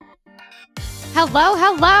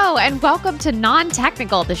Hello, and welcome to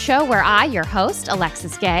Non-Technical, the show where I, your host,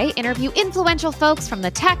 Alexis Gay, interview influential folks from the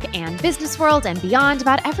tech and business world and beyond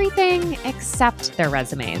about everything except their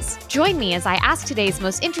resumes. Join me as I ask today's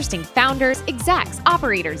most interesting founders, execs,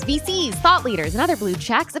 operators, VCs, thought leaders, and other blue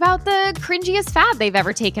checks about the cringiest fad they've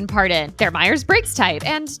ever taken part in, their Myers-Briggs type,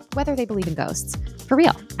 and whether they believe in ghosts. For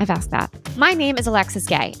real, I've asked that. My name is Alexis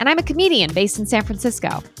Gay, and I'm a comedian based in San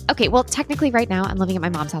Francisco. Okay, well, technically right now I'm living at my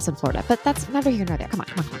mom's house in Florida, but that's neither here nor there. Come on,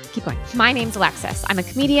 keep going. My name's Alexis. I'm a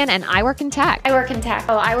comedian, and I work in tech. I work in tech.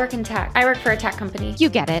 I work for a tech company. You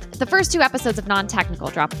get it. The first 2 episodes of Non-Technical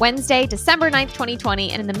drop Wednesday, December 9th,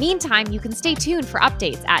 2020, and in the meantime, you can stay tuned for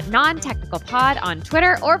updates at Non-Technical Pod on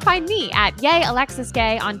Twitter or find me at Yay Alexis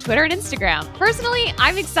Gay on Twitter and Instagram. Personally,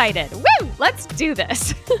 I'm excited. Woo! Let's do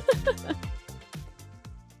this.